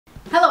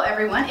Hello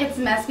everyone, it's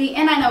Mesby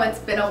and I know it's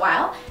been a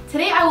while.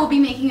 Today I will be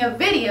making a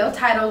video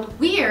titled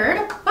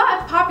Weird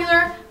but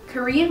Popular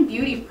Korean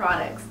Beauty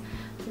Products.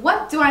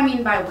 What do I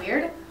mean by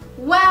weird?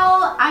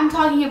 Well, I'm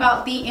talking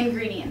about the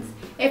ingredients.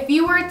 If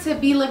you were to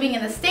be living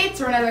in the States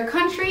or another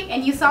country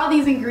and you saw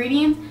these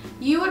ingredients,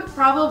 you would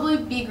probably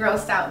be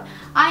grossed out.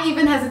 I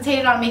even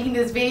hesitated on making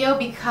this video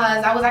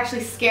because I was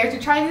actually scared to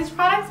try these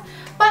products,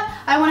 but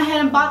I went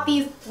ahead and bought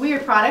these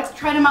weird products,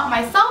 tried them out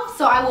myself,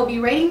 so I will be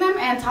rating them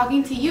and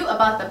talking to you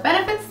about the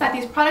benefits that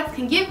these products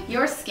can give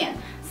your skin.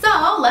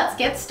 So let's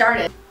get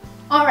started.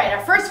 Alright,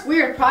 our first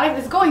weird product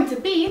is going to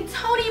be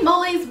Tony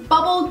Moly's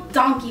Bubble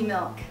Donkey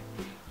Milk.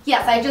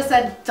 Yes, I just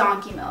said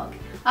donkey milk.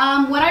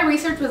 What I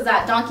researched was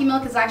that donkey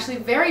milk is actually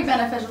very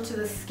beneficial to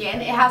the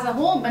skin. It has a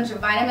whole bunch of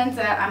vitamins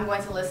that I'm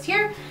going to list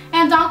here.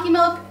 And donkey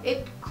milk,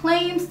 it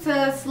claims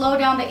to slow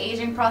down the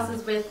aging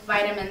process with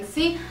vitamin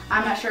C.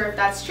 I'm not sure if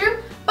that's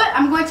true, but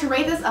I'm going to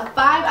rate this a 5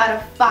 out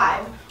of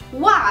 5.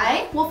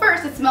 Why? Well,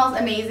 first, it smells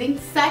amazing.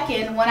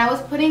 Second, when I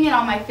was putting it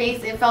on my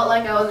face, it felt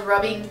like I was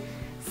rubbing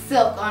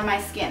silk on my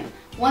skin.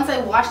 Once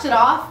I washed it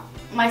off,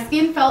 my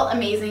skin felt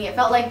amazing. It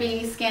felt like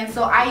baby skin,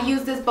 so I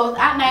used this both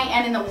at night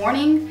and in the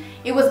morning.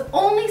 It was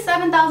only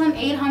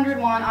 7,800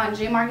 won on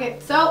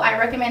J-Market, so I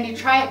recommend you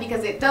try it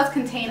because it does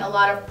contain a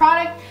lot of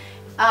product.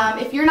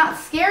 If you're not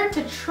scared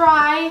to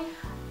try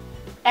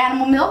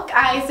animal milk,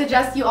 I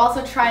suggest you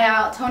also try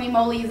out Tony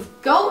Moly's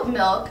goat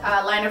milk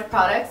line of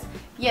products.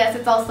 Yes,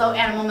 it's also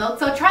animal milk,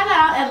 so try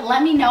that out and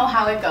let me know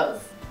how it goes.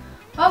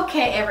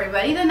 Okay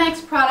everybody, the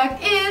next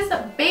product is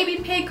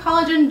Baby Pig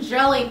Collagen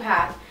Jelly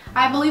Pack.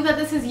 I believe that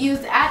this is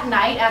used at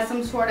night as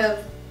some sort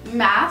of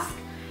mask.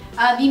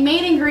 The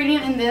main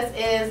ingredient in this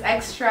is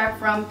extract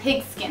from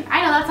pig skin.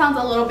 I know that sounds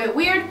a little bit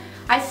weird.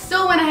 I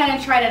still went ahead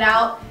and tried it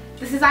out.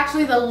 This is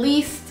actually the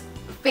least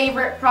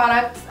favorite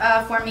product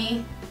for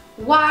me.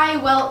 Why?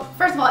 Well,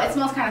 first of all, it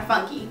smells kind of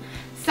funky.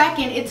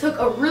 Second, it took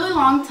a really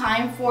long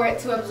time for it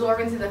to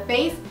absorb into the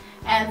face.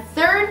 And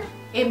third,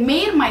 it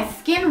made my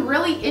skin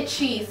really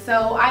itchy,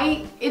 so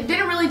it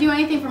didn't really do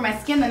anything for my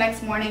skin the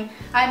next morning.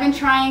 I've been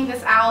trying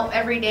this out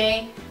every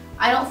day.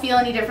 I don't feel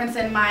any difference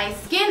in my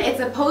skin. It's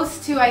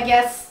supposed to, I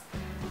guess,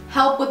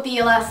 help with the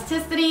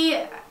elasticity.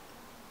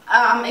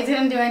 It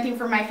didn't do anything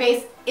for my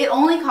face. It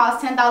only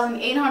cost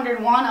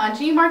 10,800 won on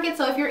G-Market,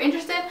 so if you're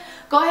interested,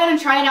 go ahead and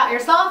try it out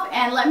yourself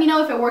and let me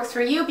know if it works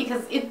for you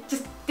because it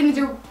just didn't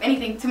do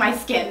anything to my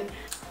skin.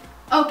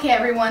 Okay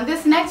everyone,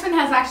 this next one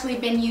has actually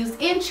been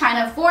used in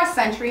China for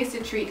centuries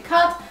to treat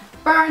cuts,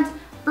 burns,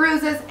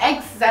 bruises,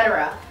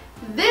 etc.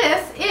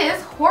 This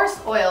is horse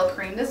oil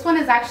cream. This one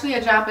is actually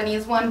a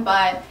Japanese one,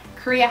 but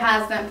Korea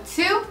has them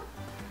too.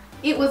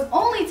 It was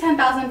only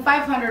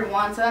 10,500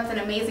 won, so that's an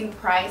amazing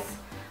price.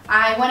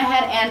 I went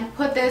ahead and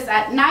put this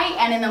at night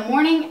and in the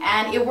morning,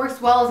 and it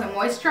works well as a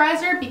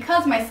moisturizer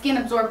because my skin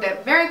absorbed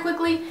it very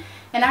quickly,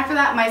 and after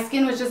that my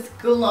skin was just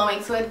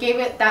glowing, so it gave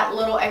it that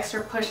little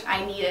extra push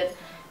I needed.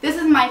 This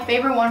is my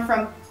favorite one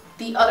from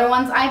the other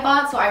ones I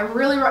bought, so I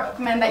really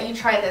recommend that you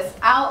try this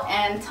out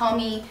and tell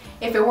me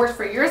if it works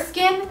for your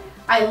skin.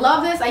 I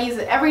love this. I use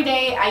it every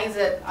day. I use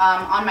it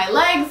on my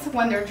legs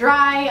when they're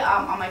dry,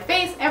 on my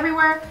face,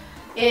 everywhere.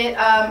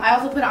 I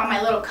also put it on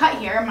my little cut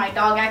here. My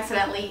dog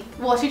accidentally,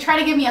 well, she tried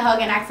to give me a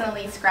hug and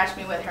accidentally scratched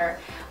me with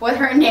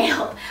her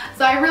nail.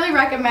 So I really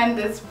recommend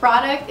this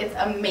product. It's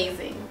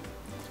amazing.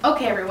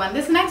 Okay everyone,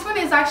 this next one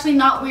is actually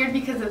not weird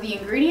because of the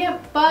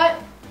ingredient, but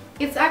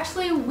it's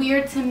actually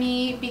weird to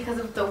me because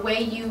of the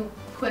way you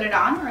put it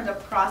on or the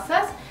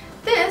process.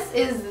 This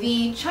is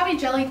the Chubby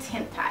Jelly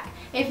Tint Pack.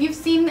 If you've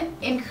seen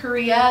in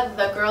Korea,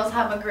 the girls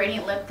have a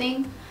gradient lip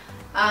thing.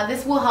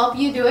 This will help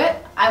you do it.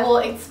 I will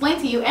explain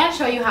to you and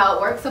show you how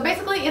it works. So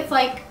basically it's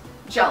like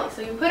jelly.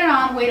 So you put it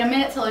on, wait a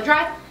minute till it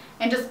dries,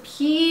 and just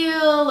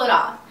peel it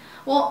off.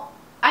 Well,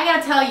 I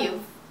gotta tell you,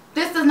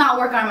 this does not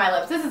work on my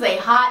lips. This is a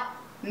hot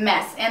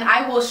mess, and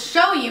I will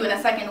show you in a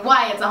second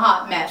why it's a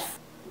hot mess.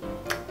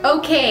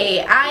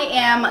 Okay, I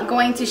am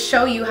going to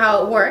show you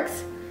how it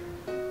works.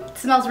 It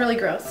smells really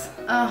gross.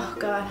 Oh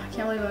god, I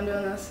can't believe I'm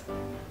doing this.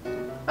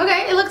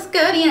 Okay, it looks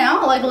good, you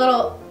know, like a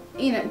little,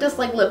 you know, just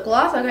like lip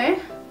gloss, okay?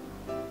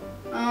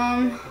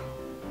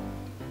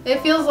 It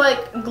feels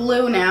like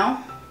glue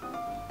now.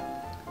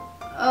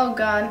 Oh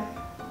god.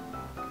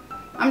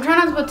 I'm trying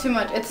not to put too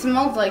much. It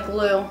smells like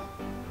glue.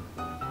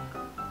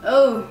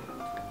 Oh.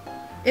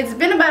 It's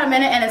been about a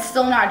minute and it's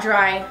still not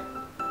dry.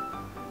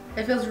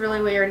 It feels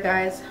really weird,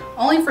 guys.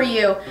 Only for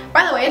you.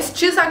 By the way, it's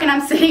Chuseok and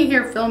I'm sitting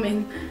here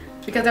filming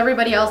because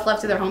everybody else left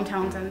to their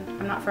hometowns and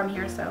I'm not from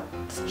here, so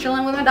just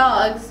chilling with my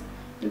dogs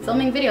and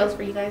filming videos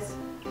for you guys.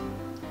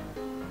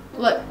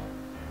 Look.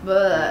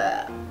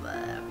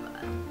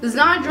 It's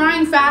not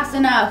drying fast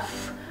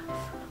enough.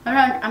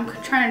 I'm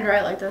trying to dry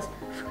it like this.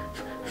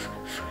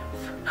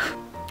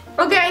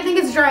 Okay, I think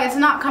it's dry. It's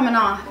not coming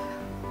off.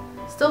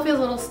 Still feels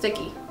a little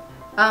sticky.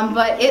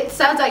 But it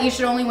says that you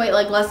should only wait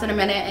like less than a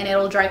minute and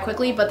it'll dry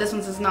quickly, but this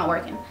one's just not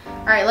working.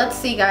 Alright, let's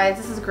see guys.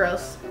 This is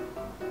gross.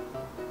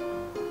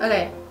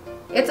 Okay.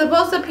 It's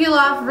supposed to peel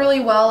off really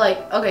well, like,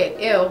 okay,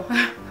 ew.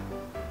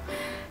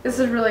 This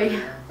is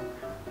really,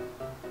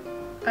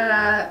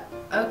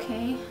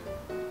 Okay.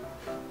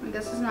 I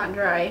guess it's not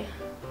dry.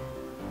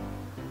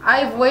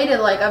 I've waited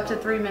like up to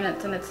 3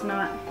 minutes and it's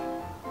not.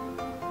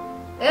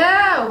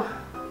 Ew!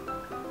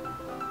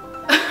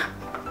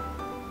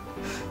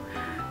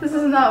 This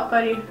is not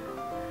funny.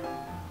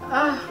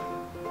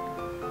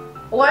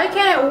 Why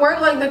can't it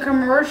work like the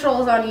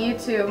commercials on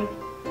YouTube?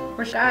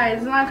 Guys,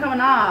 it's not coming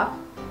off.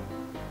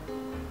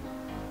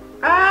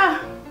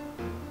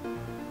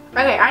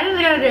 Okay, I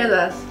just gotta do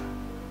this.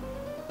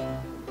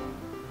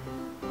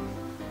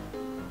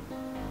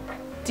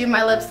 Do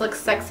my lips look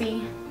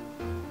sexy?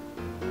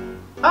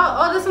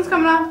 Oh, this one's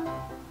coming off.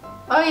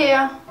 Oh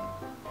yeah.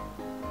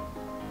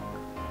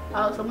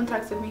 Oh, someone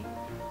texted me.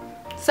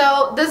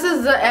 So this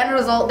is the end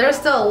result. There's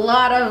still a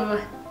lot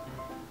of,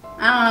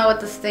 I don't know what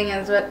this thing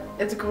is, but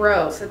it's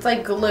gross. It's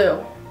like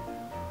glue.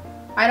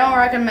 I don't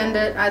recommend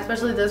it,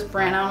 especially this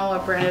brand. I don't know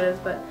what brand it is,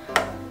 but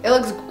it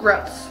looks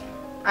gross.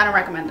 I don't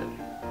recommend it.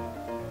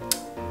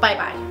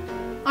 Bye-bye.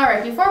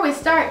 Alright, before we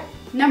start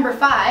number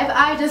 5,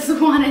 I just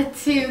wanted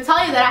to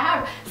tell you that I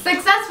have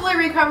successfully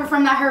recovered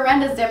from that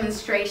horrendous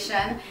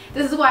demonstration.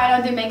 This is why I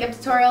don't do makeup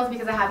tutorials,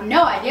 because I have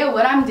no idea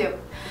what I'm doing.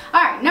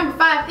 Alright, number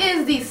 5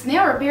 is the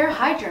Snail Repair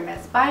Hydra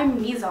Mist by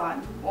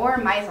Mizon, or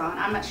Mizon,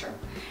 I'm not sure.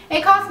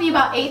 It cost me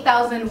about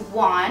 8,000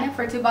 won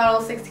for 2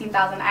 bottles,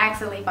 16,000. I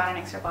accidentally bought an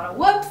extra bottle,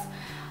 whoops.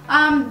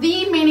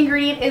 The main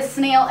ingredient is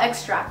snail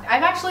extract.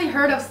 I've actually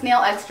heard of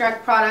snail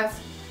extract products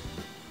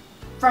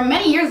from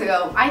many years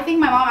ago. I think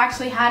my mom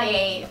actually had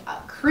a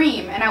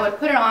cream and I would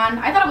put it on.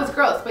 I thought it was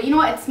gross, but you know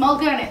what? It smelled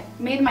good and it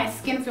made my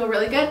skin feel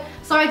really good.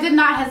 So I did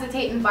not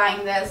hesitate in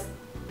buying this.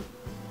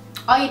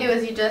 All you do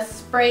is you just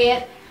spray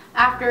it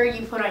after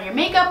you put on your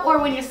makeup or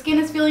when your skin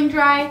is feeling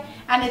dry,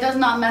 and it does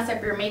not mess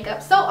up your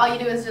makeup. So all you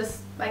do is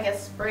just, I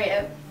guess, spray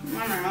it.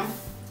 I don't know.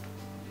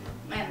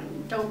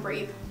 And don't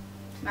breathe.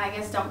 I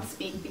guess don't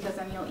speak because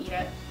then you'll eat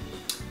it.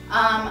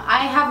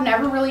 I have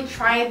never really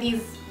tried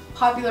these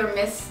popular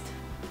mists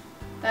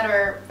that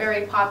are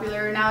very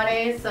popular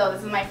nowadays, so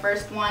this is my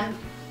first one,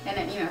 and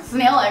it, you know,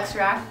 snail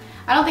extract.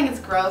 I don't think it's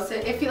gross.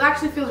 It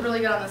actually feels really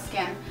good on the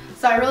skin,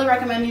 so I really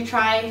recommend you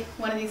try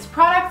one of these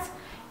products.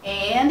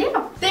 And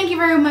yeah, thank you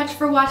very much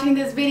for watching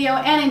this video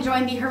and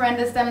enjoying the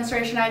horrendous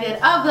demonstration I did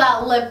of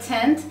that lip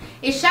tint.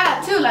 A shout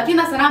out to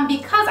Latina Saram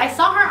because I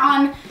saw her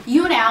on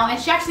YouNow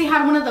and she actually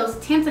had one of those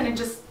tints and it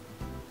just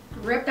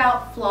ripped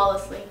out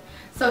flawlessly.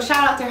 So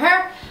shout out to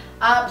her.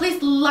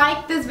 Please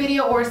like this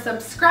video or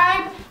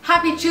subscribe.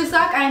 Happy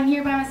Chuseok. I'm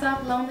here by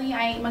myself, lonely.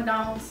 I ate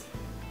McDonald's.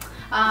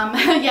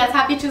 Yes,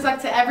 happy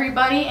Chuseok to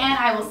everybody, and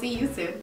I will see you soon.